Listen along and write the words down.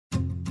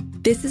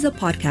This is a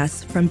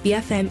podcast from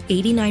BFM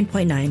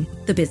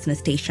 89.9, the business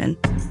station.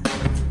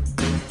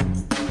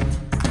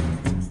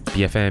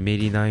 BFM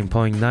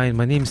 89.9,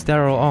 my name's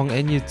Daryl Ong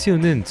and you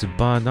tune in to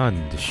Bar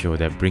None, the show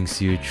that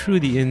brings you through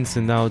the ins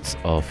and outs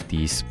of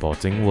the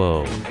sporting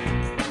world.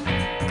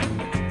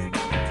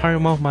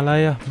 Harimau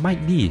Malaya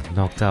might be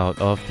knocked out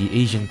of the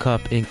Asian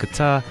Cup in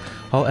Qatar.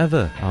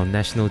 However, our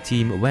national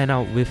team went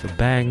out with a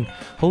bang,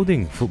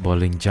 holding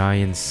footballing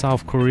giants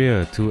South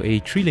Korea to a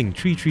thrilling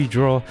 3-3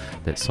 draw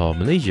that saw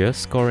Malaysia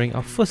scoring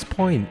our first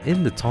point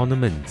in the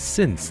tournament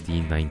since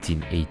the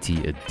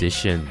 1980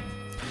 edition.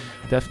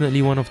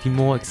 Definitely one of the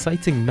more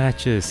exciting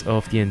matches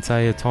of the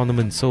entire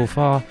tournament so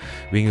far.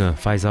 Winger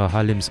Faisal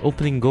Halim's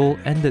opening goal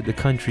ended the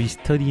country's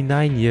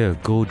 39-year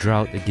goal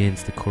drought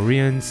against the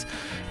Koreans,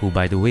 who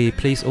by the way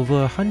place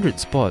over 100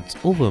 spots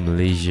over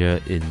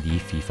Malaysia in the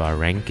FIFA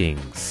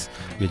rankings.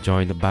 We're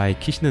joined by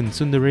Kishnan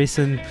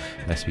Sundaresan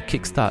as we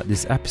kickstart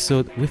this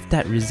episode with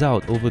that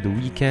result over the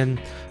weekend,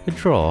 a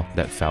draw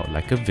that felt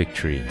like a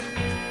victory.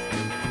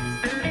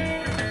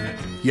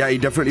 Yeah,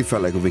 it definitely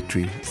felt like a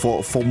victory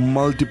for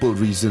multiple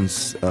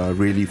reasons,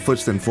 really.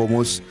 First and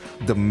foremost,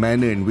 the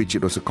manner in which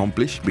it was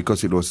accomplished,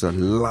 because it was a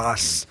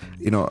last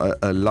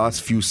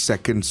few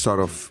seconds sort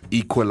of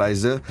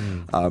equalizer.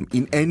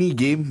 In any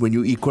game, when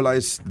you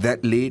equalize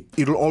that late,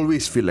 it'll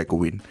always feel like a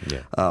win.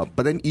 Yeah.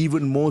 But then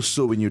even more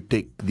so when you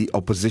take the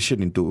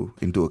opposition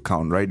into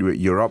account, right?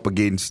 You're up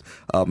against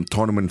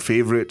tournament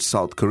favourites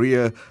South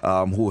Korea,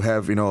 who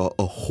have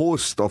a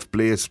host of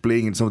players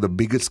playing in some of the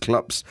biggest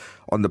clubs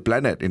on the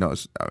planet.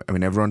 I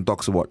mean, everyone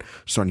talks about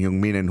Son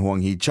Heung-min and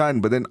Hwang Hee-chan,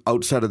 but then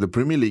outside of the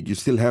Premier League, you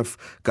still have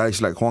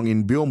guys like Hwang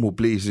In-beom, who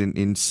plays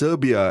in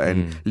Serbia,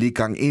 and Lee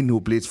Kang-in, who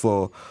plays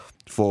for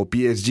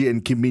PSG,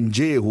 and Kim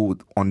Min-jae, who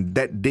on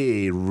that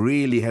day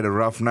really had a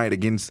rough night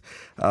against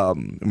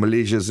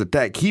Malaysia's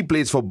attack. He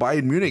plays for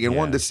Bayern Munich and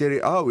won the Serie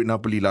A with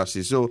Napoli last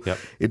year. So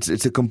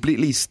it's a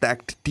completely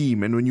stacked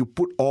team. And when you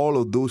put all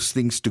of those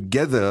things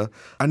together,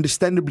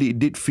 understandably, it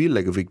did feel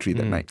like a victory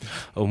that night.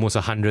 Almost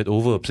 100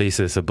 over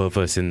places above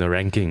us in the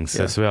rankings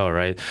as well,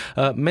 right?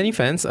 Many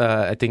fans,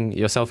 I think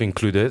yourself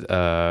included,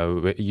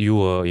 you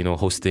were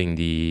hosting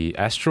the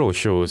Astro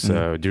shows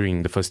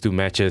during the first two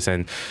matches,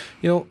 and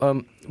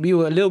we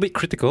were a little bit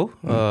critical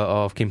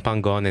of Kim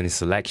Pang-gon and his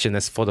selection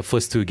as for the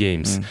first two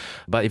games.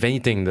 But if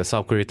anything, the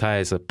South Korea tie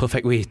is a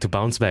perfect way to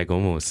bounce back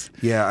almost.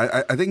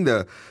 Yeah, I think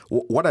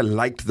what I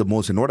liked the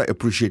most and what I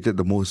appreciated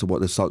the most about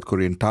the South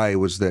Korean tie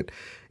was that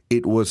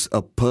it was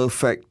a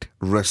perfect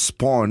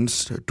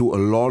response to a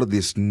lot of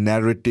these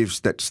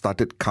narratives that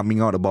started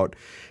coming out about,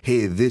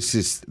 hey, this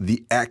is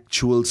the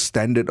actual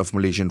standard of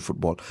Malaysian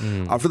football.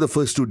 After the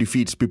first two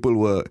defeats, people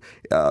were,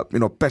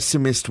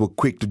 pessimists were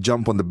quick to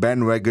jump on the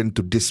bandwagon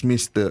to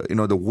dismiss the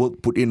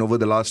work put in over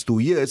the last 2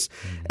 years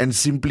and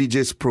simply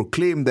just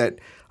proclaim that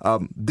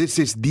this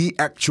is the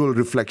actual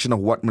reflection of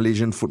what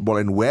Malaysian football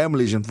and where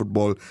Malaysian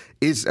football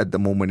is at the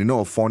moment. A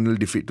 4-0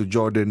 defeat to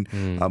Jordan,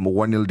 a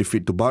 1-0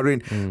 defeat to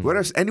Bahrain.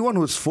 Whereas anyone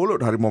who's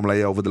followed Harimau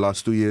Malaya over the last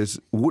 2 years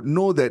would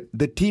know that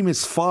the team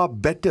is far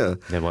better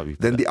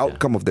than the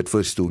outcome of that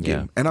first two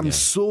games. And I'm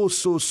so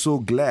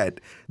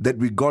glad that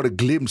we got a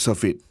glimpse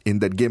of it in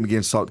that game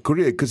against South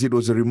Korea, because it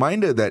was a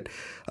reminder that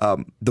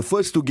the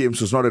first two games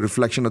was not a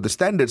reflection of the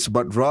standards,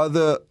 but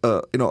rather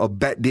a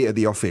bad day at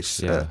the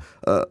office,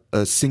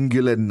 a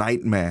singular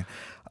nightmare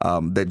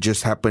that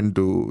just happened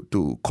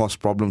to cause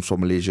problems for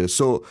Malaysia.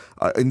 So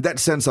in that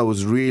sense, I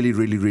was really,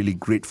 really, really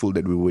grateful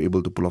that we were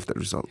able to pull off that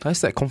result.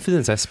 That's that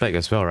confidence aspect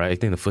as well, right? I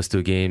think the first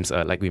two games,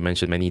 like we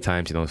mentioned many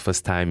times,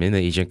 first time in the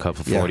Asian Cup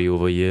for 40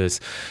 over years.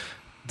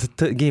 The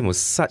third game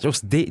was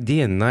day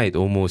and night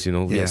almost,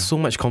 We had so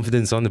much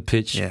confidence on the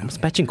pitch. It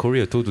was matching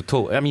Korea toe to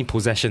toe. I mean,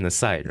 possession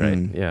aside,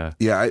 right?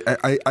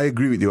 I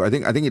agree with you. I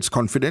think it's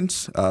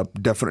confidence.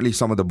 Definitely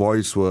some of the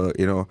boys were,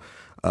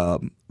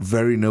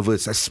 very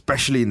nervous,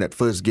 especially in that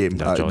first game.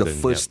 The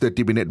first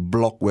 30-minute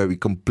block where we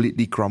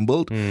completely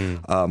crumbled.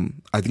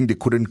 I think they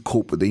couldn't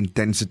cope with the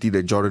intensity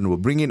that Jordan were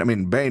bringing. I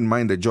mean, bear in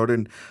mind that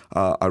Jordan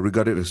are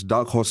regarded as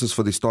dark horses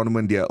for this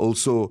tournament. They are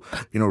also,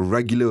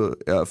 regular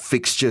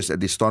fixtures at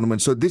this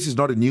tournament. So this is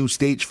not a new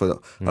stage for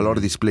a lot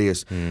of these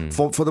players.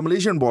 For the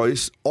Malaysian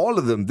boys, all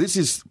of them, this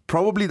is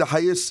probably the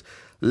highest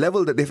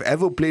level that they've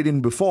ever played in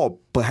before,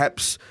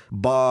 perhaps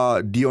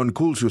bar Dion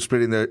Cools, who's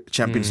played in the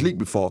Champions League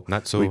before.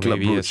 Nacho with Club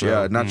maybe Brugge. as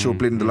well. Nacho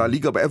played in the La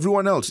Liga, but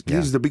everyone else,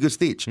 this is the biggest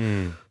stage.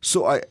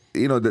 So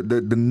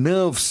the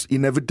nerves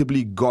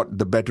inevitably got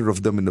the better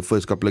of them in the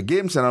first couple of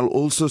games, and I'll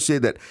also say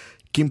that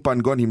Kim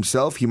Pang-gon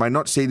himself, he might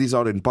not say this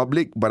out in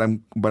public, but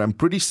I'm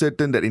pretty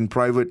certain that in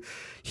private,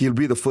 he'll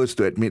be the first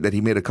to admit that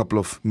he made a couple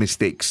of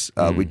mistakes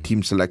with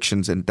team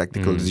selections and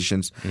tactical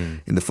decisions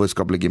in the first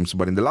couple of games.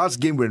 But in the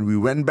last game, when we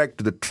went back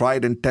to the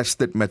tried and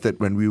tested method,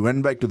 when we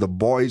went back to the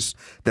boys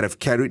that have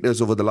carried us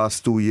over the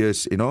last 2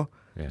 years,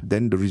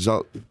 then the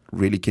result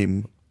really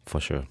came For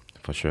sure.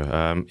 For sure.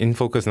 In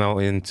focus now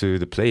into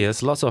the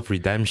players, lots of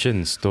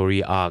redemption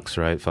story arcs,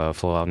 right,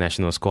 for our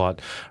national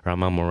squad.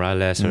 Rama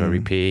Morales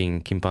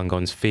repaying Kim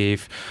Panggon's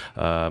faith.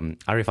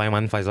 Arif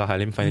Aiman, Faisal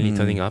Halim finally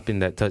turning up in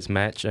that third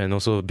match. And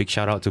also a big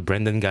shout out to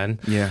Brendan Gunn,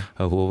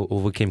 who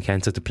overcame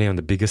cancer to play on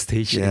the biggest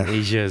stage in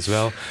Asia as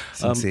well.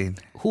 It's insane.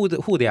 Who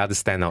are the other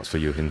standouts for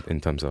you in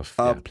terms of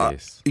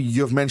players?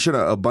 You've mentioned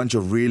a bunch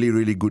of really,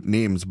 really good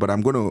names, but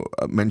I'm going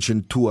to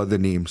mention two other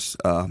names.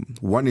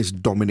 One is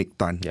Dominic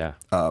Tan,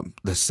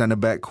 the centre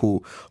back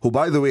who,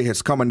 by the way,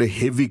 has come under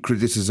heavy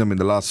criticism in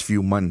the last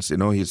few months. You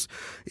know,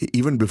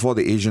 even before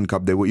the Asian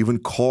Cup, there were even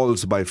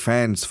calls by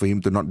fans for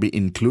him to not be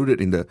included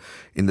in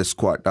the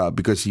squad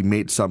because he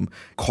made some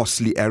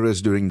costly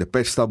errors during the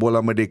Pesta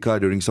Bola Merdeka,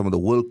 during some of the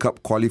World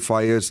Cup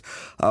qualifiers.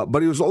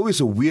 But it was always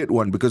a weird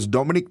one because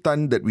Dominic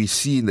Tan that we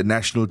see in the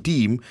national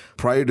team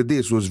prior to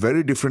this was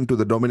very different to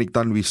the Dominic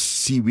Tan we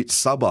see with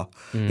Sabah,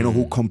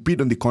 who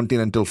compete on the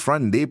continental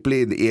front. They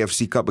play in the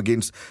AFC Cup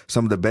against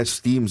some of the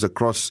best teams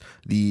across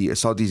the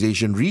Southeast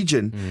Asian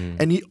region,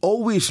 and he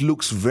always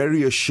looks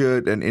very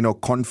assured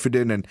and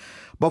confident.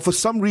 But for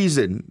some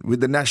reason,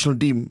 with the national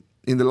team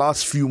in the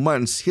last few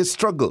months, he has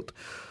struggled.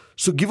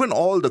 So given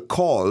all the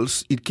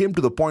calls, it came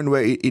to the point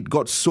where it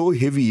got so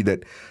heavy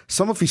that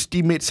some of his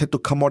teammates had to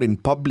come out in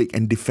public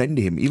and defend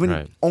him.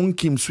 Even Ong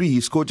Kim Swee,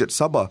 his coach at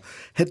Sabah,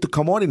 had to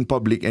come out in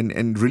public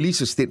and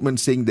release a statement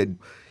saying that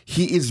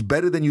he is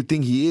better than you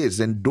think he is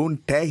and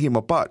don't tear him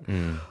apart.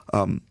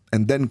 And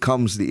then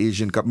comes the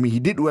Asian Cup. I mean, he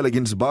did well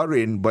against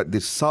Bahrain, but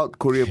the South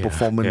Korea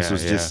performance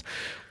was just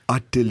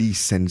utterly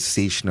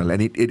sensational,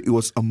 and it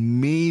was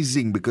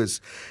amazing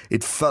because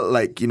it felt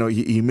like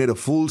he made a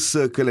full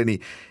circle, and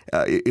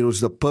it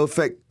was the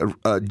perfect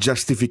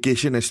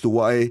justification as to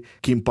why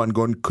Kim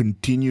Panggon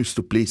continues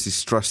to place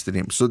his trust in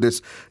him. So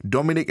there's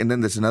Dominic, and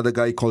then there's another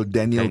guy called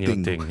Daniel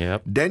Ting.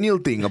 Daniel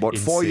Ting, about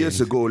 4 years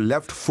ago,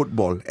 left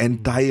football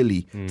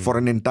entirely for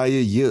an entire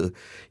year.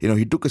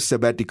 He took a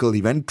sabbatical,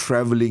 he went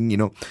traveling,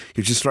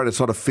 he just tried to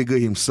sort of figure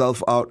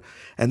himself out,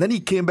 and then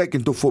he came back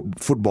into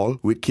football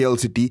with KL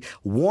City,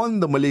 won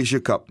the Malaysia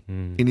Cup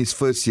in his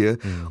first year,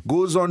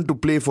 goes on to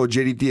play for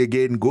JDT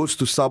again, goes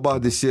to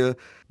Sabah this year,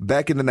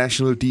 back in the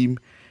national team.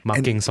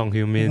 Marking Song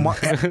Heung-min.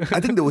 I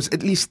think there was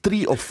at least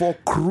 3 or 4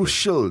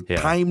 crucial,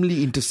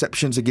 timely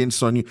interceptions against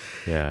Son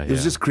Heung-min. It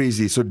was just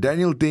crazy. So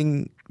Daniel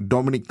Ting,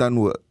 Dominic Tan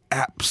were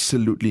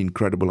absolutely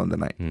incredible on the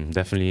night.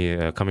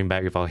 Definitely coming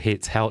back with our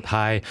heads held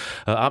high.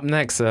 Up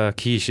next,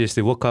 Kish, is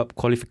the World Cup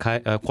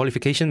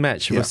qualification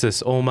match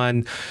versus Oman.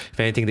 If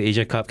anything, the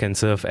Asia Cup can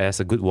serve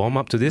as a good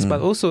warm-up to this, but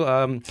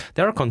also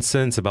there are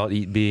concerns about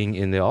it being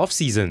in the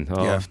off-season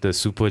of the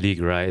Super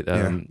League, right?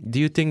 Do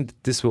you think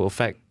this will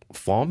affect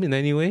form in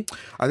any way?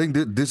 I think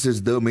this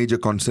is the major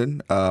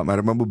concern. I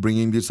remember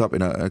bringing this up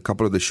in a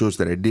couple of the shows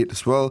that I did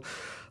as well.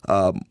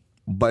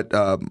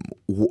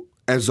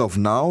 As of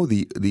now,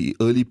 the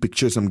early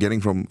pictures I'm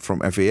getting from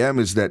FAM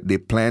is that they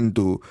plan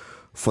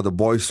for the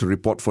boys to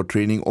report for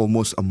training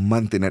almost a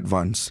month in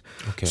advance.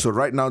 So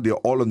right now they're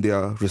all on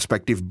their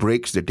respective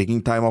breaks. They're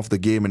taking time off the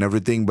game and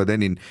everything. But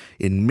then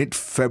in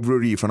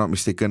mid-February, if I'm not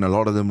mistaken, a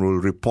lot of them will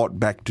report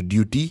back to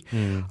duty.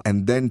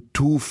 And then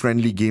 2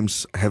 friendly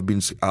games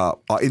are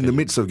in the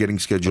midst of getting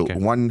scheduled.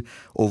 One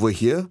over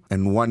here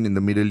and one in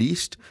the Middle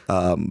East,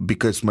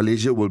 because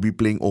Malaysia will be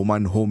playing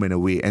Oman home and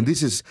away. And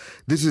this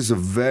is a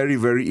very,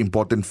 very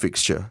important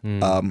fixture.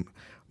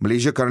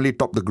 Malaysia currently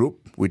top the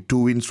group with 2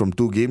 wins from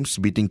 2 games,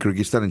 beating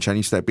Kyrgyzstan and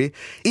Chinese Taipei.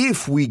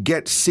 If we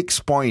get 6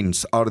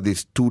 points out of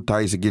these 2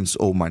 ties against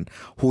Oman,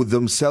 who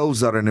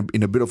themselves are in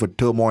a bit of a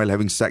turmoil,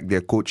 having sacked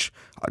their coach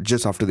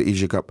just after the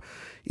Asia Cup,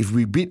 if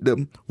we beat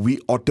them, we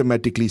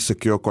automatically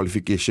secure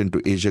qualification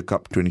to Asia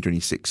Cup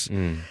 2026.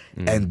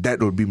 And that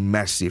will be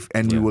massive.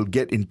 And we will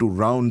get into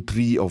round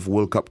 3 of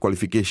World Cup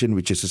qualification,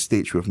 which is a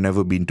stage we've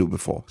never been to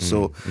before.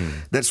 So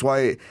that's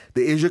why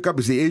the Asia Cup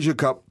is the Asia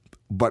Cup.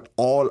 But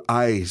all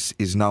eyes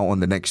is now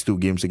on the next 2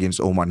 games against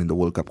Oman in the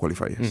World Cup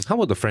qualifiers. How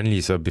about the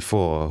friendlies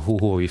before? Who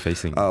are we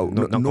facing?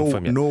 Not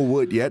confirmed yet. No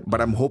word yet,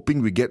 but I'm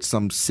hoping we get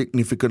some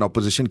significant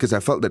opposition, because I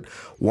felt that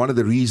one of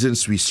the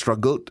reasons we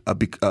struggled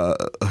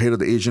ahead of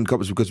the Asian Cup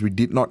is because we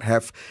did not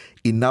have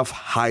enough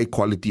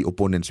high-quality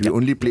opponents. We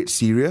only played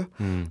Syria,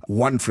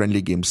 1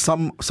 friendly game.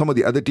 Some of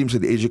the other teams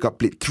at the Asia Cup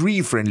played 3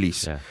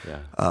 friendlies.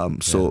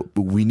 So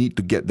we need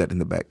to get that in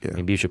the bag.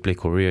 Maybe you should play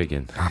Korea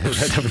again.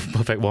 That would be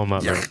perfect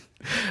warm-up, right?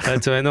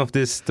 To end off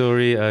this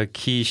story,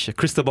 Kish,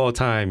 crystal ball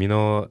time.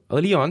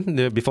 Early on,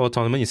 before the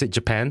tournament, you said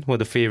Japan were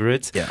the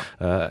favourites. It's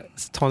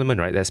a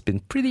tournament, right, that's been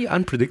pretty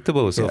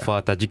unpredictable so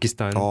far.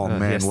 Tajikistan. Oh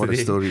man, yesterday. what a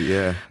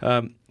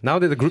story! Now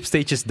that the group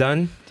stage is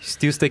done,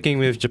 still sticking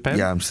with Japan?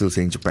 Yeah, I'm still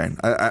saying Japan.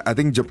 I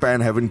think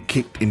Japan haven't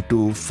kicked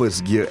into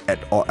first gear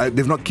at all.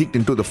 They've not kicked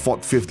into the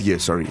 4th, 5th gear,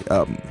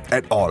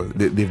 at all.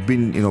 They've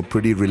been,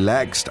 pretty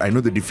relaxed. I know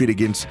the defeat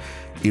against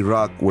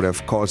Iraq would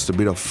have caused a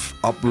bit of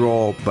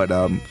uproar, but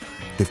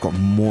they've got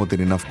more than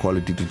enough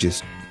quality to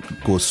just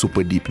go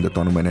super deep in the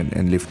tournament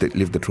and lift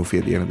the trophy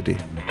at the end of the day.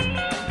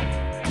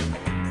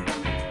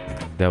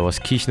 that was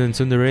Kishnan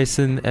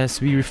Sundaresan as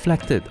we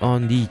reflected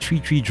on the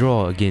 3-3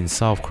 draw against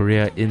South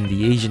Korea in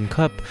the Asian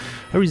Cup,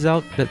 a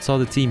result that saw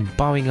the team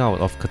bowing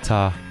out of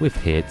Qatar with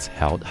heads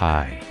held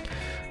high.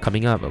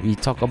 Coming up, we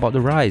talk about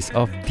the rise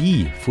of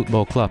the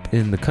football club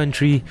in the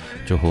country,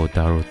 Johor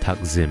Darul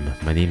Takzim.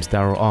 My name's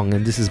Darryl Ong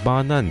and this is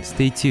Bar None.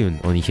 Stay tuned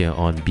only here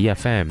on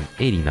BFM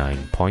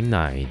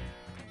 89.9.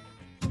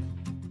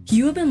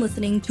 You have been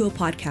listening to a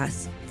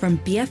podcast from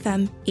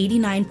BFM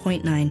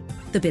 89.9,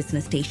 the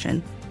business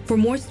station. For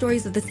more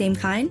stories of the same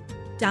kind,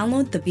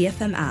 download the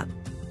BFM app.